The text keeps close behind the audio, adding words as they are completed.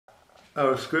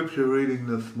Our scripture reading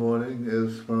this morning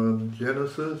is from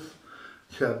Genesis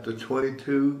chapter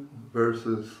 22,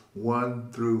 verses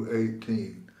 1 through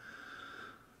 18.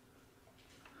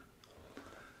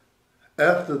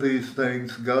 After these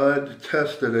things, God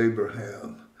tested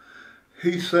Abraham.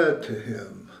 He said to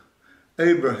him,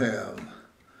 "Abraham,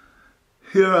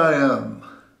 here I am."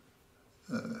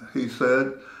 He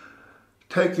said,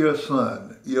 "Take your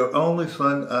son, your only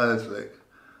son Isaac,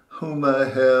 whom I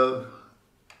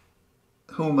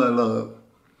love,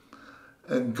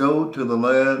 and go to the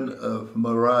land of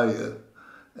Moriah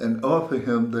and offer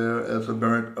him there as a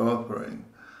burnt offering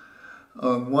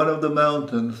on one of the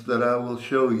mountains that I will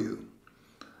show you."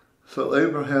 So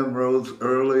Abraham rose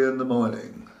early in the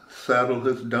morning, saddled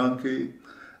his donkey,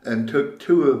 and took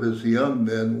two of his young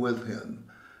men with him,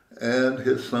 and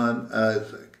his son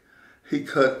Isaac. He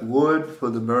cut wood for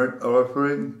the burnt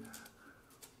offering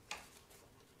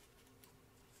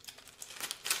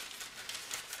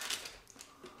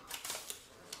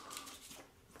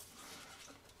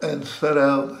and set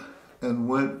out and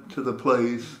went to the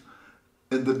place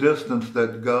in the distance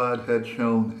that God had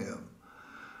shown him.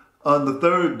 On the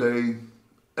third day,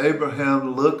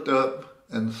 Abraham looked up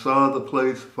and saw the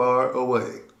place far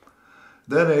away.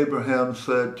 Then Abraham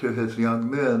said to his young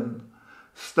men,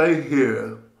 "Stay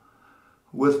here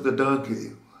with the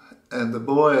donkey, and the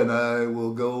boy and I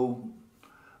will go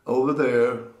over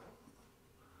there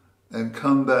and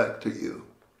come back to you."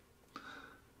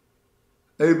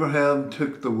 Abraham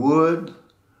took the wood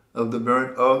of the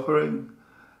burnt offering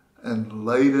and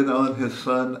laid it on his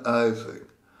son Isaac.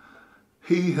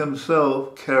 He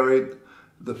himself carried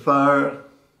the fire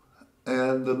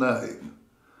and the knife.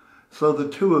 So the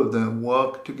two of them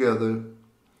walked together,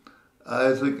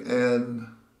 Isaac, and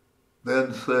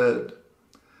then said,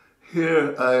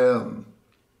 "Here I am."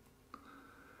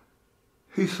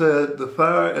 He said, "The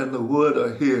fire and the wood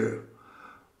are here,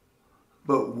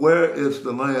 but where is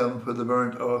the lamb for the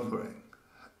burnt offering?"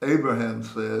 Abraham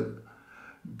said,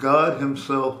 "God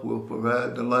himself will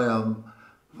provide the lamb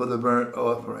for the burnt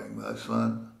offering, my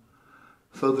son."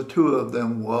 So the two of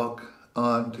them walked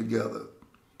on together.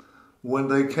 When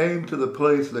they came to the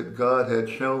place that God had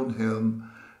shown him,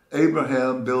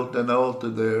 Abraham built an altar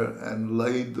there and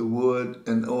laid the wood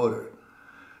in order.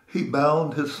 He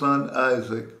bound his son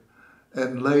Isaac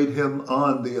and laid him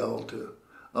on the altar,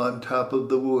 on top of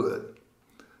the wood.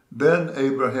 Then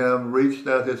Abraham reached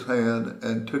out his hand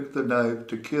and took the knife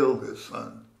to kill his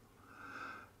son.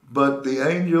 But the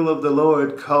angel of the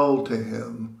Lord called to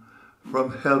him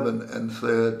from heaven and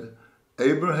said,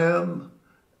 "Abraham,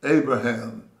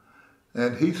 Abraham."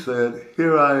 And he said,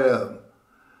 "Here I am."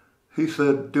 He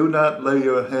said, "Do not lay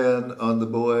your hand on the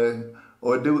boy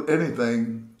or do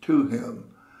anything to him,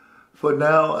 for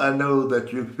now I know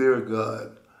that you fear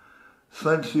God,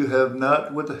 since you have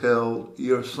not withheld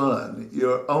your son,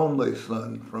 your only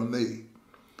son, from me."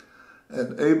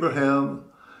 And Abraham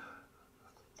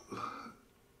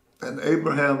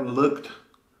looked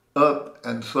up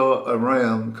and saw a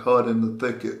ram caught in the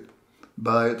thicket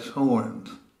by its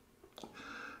horns.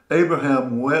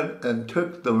 Abraham went and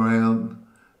took the ram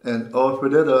and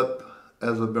offered it up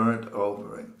as a burnt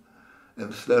offering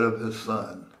instead of his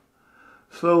son.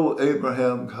 So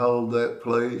Abraham called that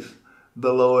place,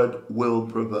 "The Lord will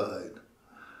provide."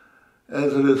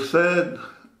 As it is said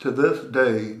to this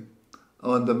day,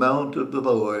 "On the mount of the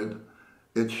Lord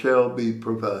it shall be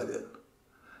provided."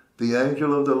 The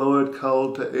angel of the Lord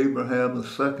called to Abraham a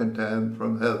second time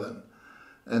from heaven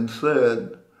and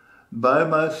said, "By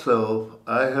myself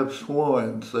I have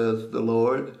sworn, says the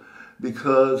Lord,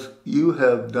 because you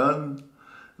have done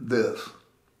this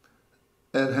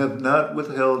and have not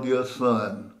withheld your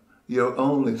son, your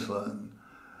only son.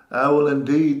 I will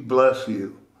indeed bless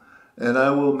you, and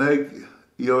I will make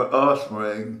your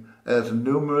offspring as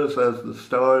numerous as the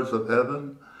stars of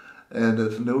heaven and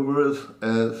as numerous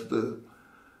as the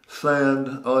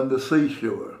sand on the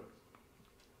seashore.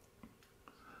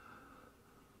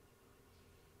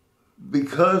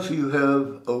 Because you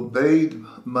have obeyed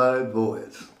my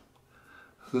voice."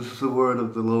 This is the word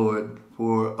of the Lord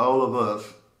for all of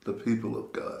us, the people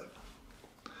of God.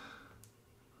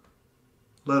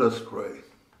 Let us pray.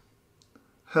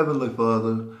 Heavenly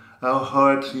Father, our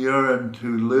hearts yearn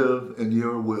to live in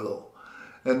your will,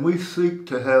 and we seek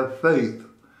to have faith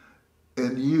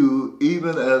in you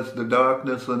even as the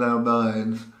darkness in our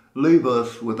minds leave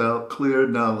us without clear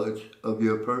knowledge of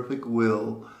your perfect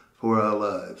will for our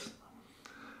lives.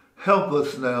 Help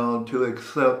us now to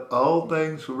accept all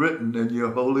things written in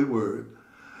your holy word,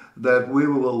 that we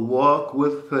will walk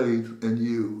with faith in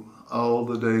you all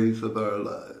the days of our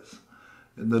lives.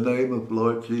 In the name of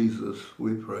Lord Jesus,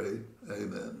 we pray.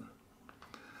 Amen.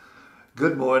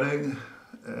 Good morning,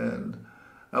 and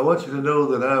I want you to know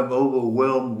that I'm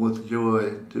overwhelmed with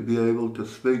joy to be able to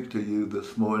speak to you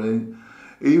this morning,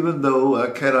 even though I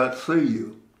cannot see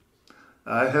you.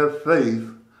 I have faith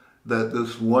that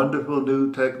this wonderful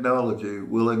new technology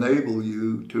will enable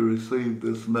you to receive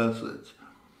this message.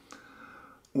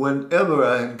 Whenever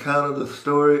I encounter the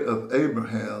story of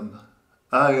Abraham,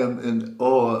 I am in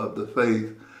awe of the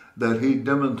faith that he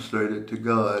demonstrated to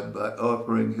God by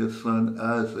offering his son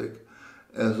Isaac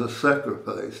as a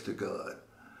sacrifice to God.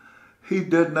 He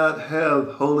did not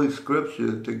have Holy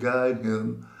Scripture to guide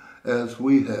him as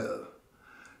we have.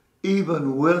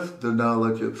 Even with the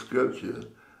knowledge of Scripture,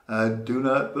 I do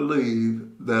not believe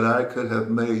that I could have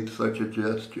made such a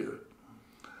gesture.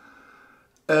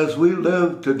 As we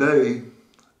live today,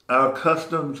 our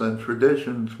customs and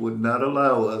traditions would not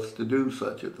allow us to do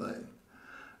such a thing.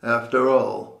 After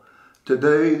all,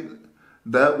 today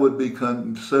that would be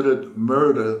considered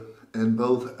murder in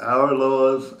both our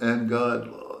laws and God's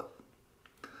laws.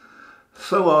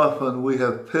 So often we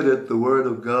have pitted the Word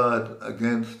of God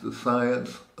against the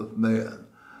science of man.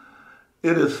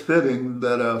 It is fitting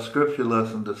that our scripture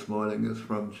lesson this morning is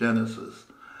from Genesis,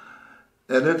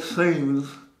 and it seems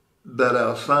that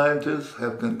our scientists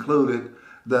have concluded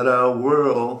that our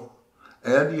world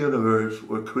and universe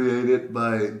were created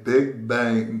by a Big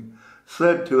Bang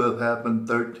said to have happened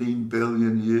 13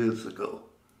 billion years ago.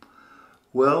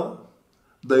 Well,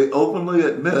 they openly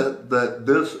admit that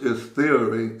this is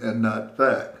theory and not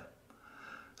fact.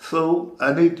 So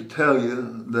I need to tell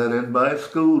you that in my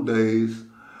school days,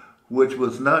 which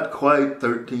was not quite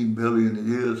 13 billion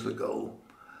years ago,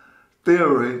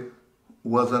 theory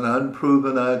was an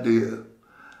unproven idea,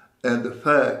 and the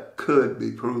fact could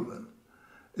be proven.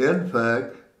 In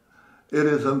fact, it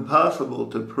is impossible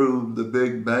to prove the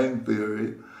Big Bang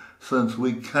Theory since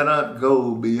we cannot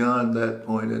go beyond that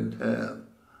point in time.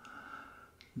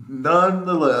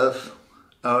 Nonetheless,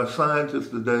 our scientists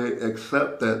today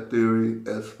accept that theory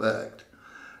as fact,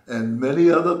 and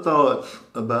many other thoughts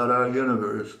about our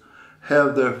universe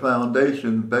have their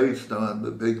foundation based on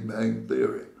the Big Bang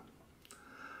Theory.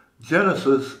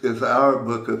 Genesis is our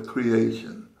book of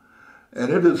creation, and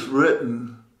it is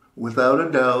written, without a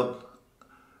doubt,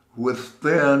 with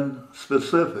thin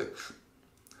specifics.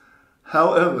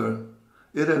 However,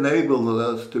 it enabled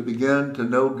us to begin to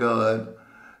know God,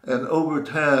 and over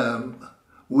time,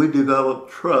 we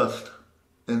developed trust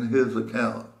in his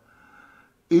account,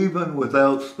 even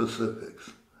without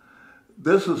specifics.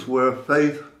 This is where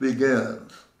faith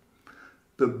begins.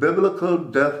 The biblical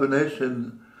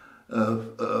definition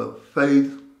of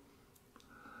faith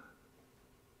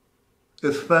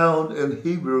is found in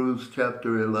Hebrews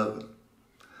chapter 11.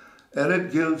 And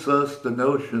it gives us the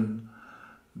notion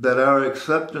that our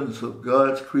acceptance of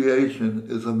God's creation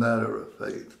is a matter of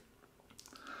faith.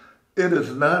 It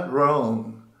is not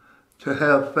wrong to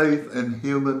have faith in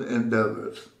human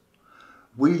endeavors.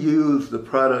 We use the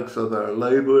products of our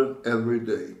labor every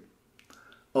day.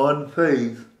 On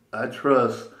faith, I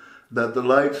trust that the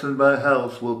lights in my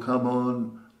house will come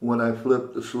on when I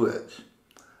flip the switch.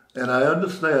 And I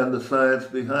understand the science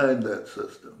behind that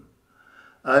system.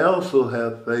 I also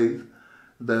have faith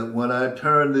that when I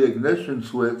turn the ignition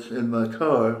switch in my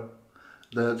car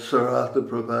that Sir Arthur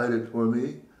provided for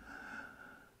me,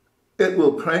 it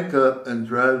will crank up and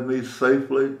drive me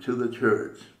safely to the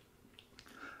church.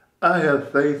 I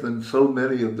have faith in so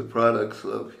many of the products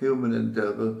of human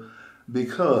endeavor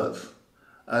because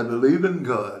I believe in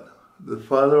God, the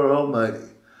Father Almighty,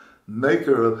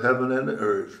 maker of heaven and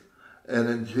earth, and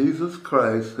in Jesus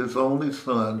Christ, his only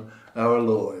Son, our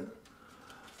Lord.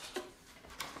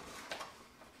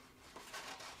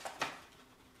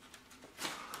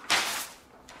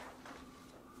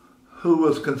 Who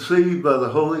was conceived by the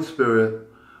Holy Spirit,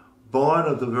 born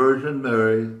of the Virgin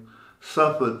Mary,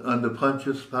 suffered under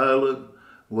Pontius Pilate,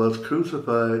 was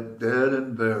crucified, dead,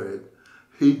 and buried.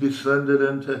 He descended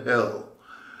into hell.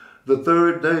 The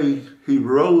third day he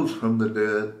rose from the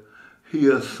dead. He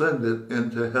ascended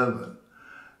into heaven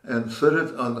and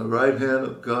sitteth on the right hand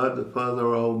of God the Father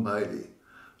Almighty.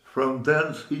 From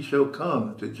thence he shall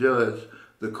come to judge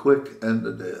the quick and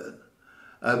the dead.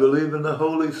 I believe in the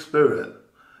Holy Spirit,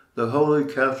 the Holy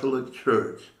Catholic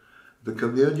Church, the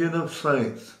communion of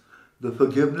saints, the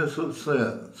forgiveness of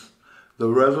sins, the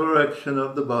resurrection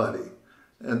of the body,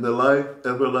 and the life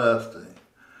everlasting.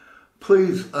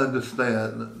 Please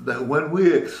understand that when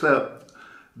we accept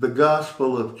the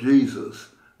gospel of Jesus,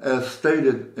 as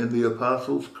stated in the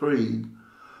Apostles' Creed,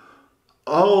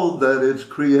 all that is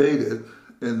created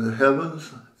in the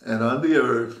heavens and on the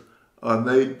earth are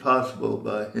made possible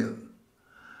by him.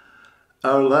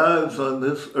 Our lives on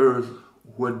this earth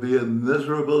would be a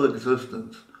miserable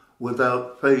existence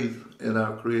without faith in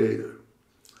our Creator.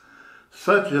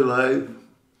 Such a life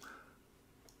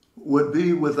would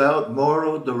be without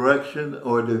moral direction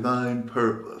or divine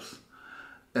purpose.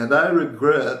 And I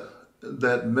regret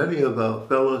that many of our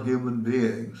fellow human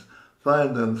beings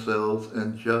find themselves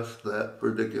in just that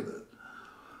predicament.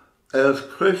 As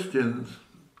Christians,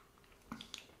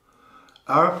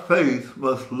 our faith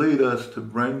must lead us to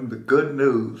bring the good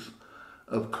news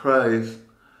of Christ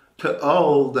to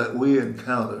all that we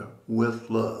encounter with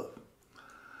love.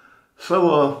 So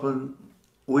often,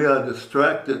 we are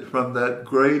distracted from that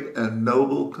great and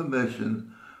noble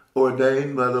commission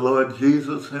ordained by the Lord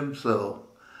Jesus himself,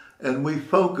 and we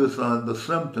focus on the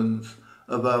symptoms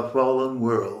of our fallen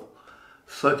world,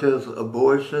 such as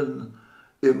abortion,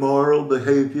 immoral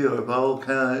behavior of all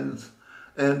kinds,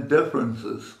 and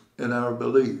differences in our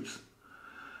beliefs.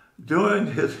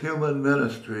 During his human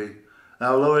ministry,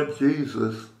 our Lord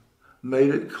Jesus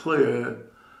made it clear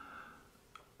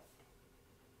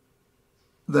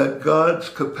that God's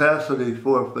capacity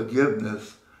for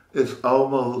forgiveness is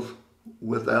almost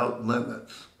without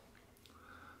limits.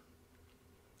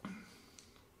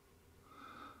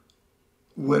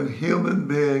 When human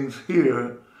beings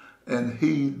hear and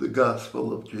heed the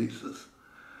gospel of Jesus.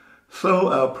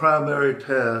 So our primary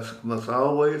task must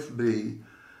always be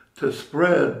to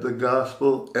spread the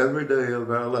gospel every day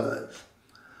of our lives.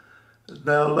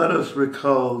 Now let us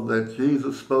recall that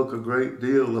Jesus spoke a great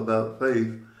deal about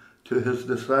faith to his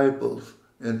disciples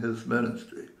in his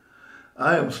ministry.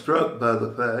 I am struck by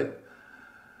the fact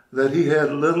that he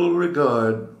had little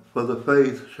regard for the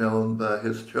faith shown by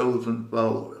his chosen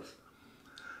followers.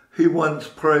 He once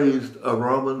praised a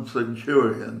Roman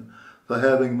centurion for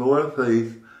having more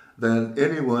faith than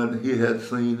anyone he had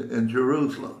seen in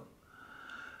Jerusalem.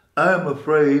 I am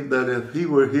afraid that if he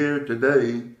were here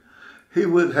today, he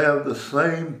would have the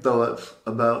same thoughts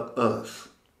about us,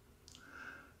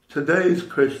 today's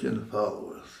Christian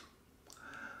followers.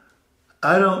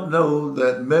 I don't know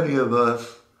that many of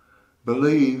us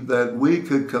believe that we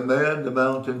could command a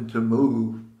mountain to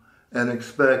move and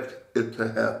expect it to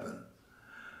happen.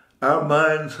 Our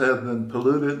minds have been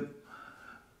polluted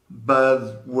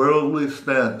by worldly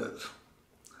standards,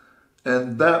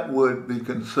 and that would be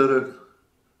considered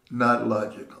not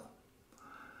logical.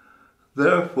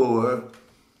 Therefore,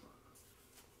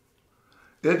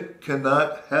 it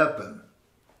cannot happen.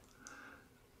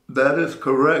 That is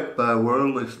correct by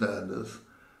worldly standards.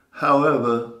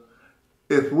 However,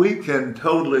 if we can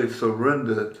totally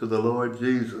surrender to the Lord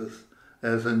Jesus,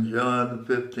 as in John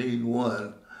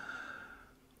 15:1,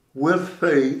 with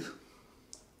faith,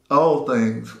 all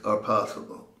things are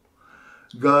possible.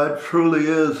 God truly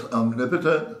is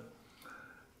omnipotent,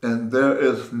 and there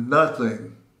is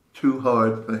nothing too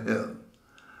hard for him.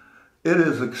 It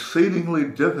is exceedingly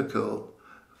difficult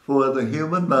for the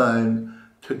human mind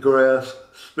to grasp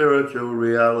spiritual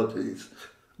realities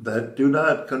that do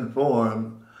not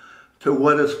conform to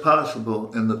what is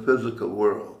possible in the physical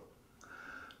world.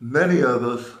 Many of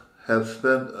us have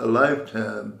spent a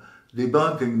lifetime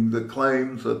debunking the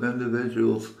claims of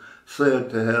individuals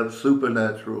said to have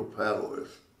supernatural powers.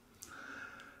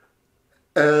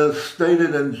 As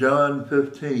stated in John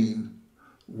 15,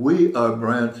 we are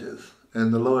branches,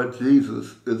 and the Lord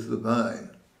Jesus is the vine.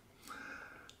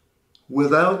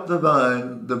 Without the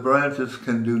vine, the branches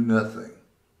can do nothing.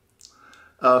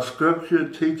 Our scripture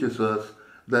teaches us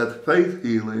that faith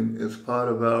healing is part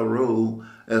of our role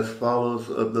as followers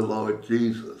of the Lord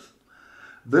Jesus.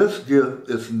 This gift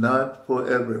is not for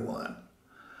everyone,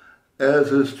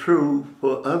 as is true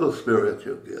for other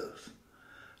spiritual gifts.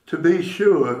 To be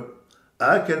sure,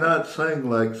 I cannot sing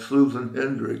like Susan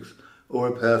Hendricks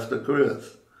or Pastor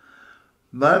Chris.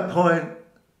 My point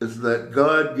is that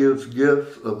God gives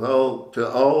gifts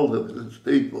to all of his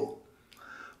people,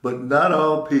 but not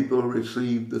all people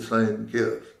receive the same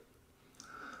gift.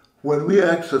 When we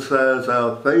exercise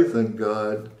our faith in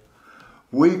God,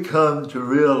 we come to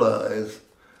realize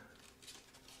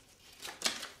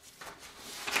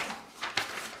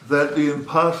that the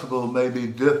impossible may be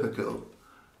difficult,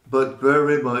 but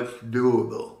very much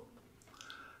doable.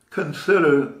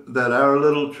 Consider that our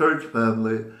little church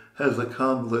family has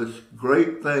accomplished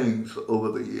great things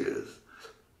over the years,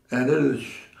 and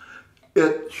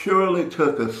it surely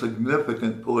took a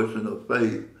significant portion of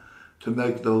faith to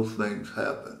make those things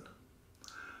happen.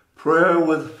 Prayer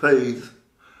with faith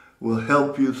will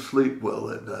help you sleep well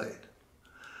at night.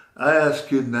 I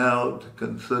ask you now to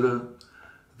consider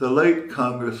the late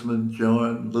Congressman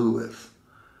John Lewis.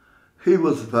 He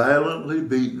was violently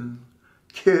beaten,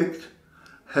 kicked,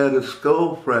 had his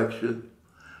skull fractured,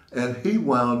 and he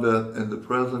wound up in the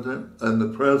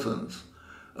presence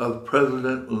of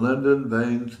President Lyndon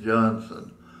Baines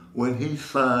Johnson when he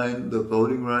signed the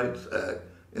Voting Rights Act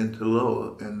into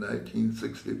law in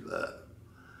 1965.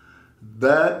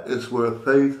 That is where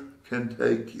faith can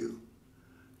take you.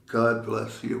 God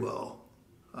bless you all.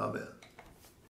 Amen.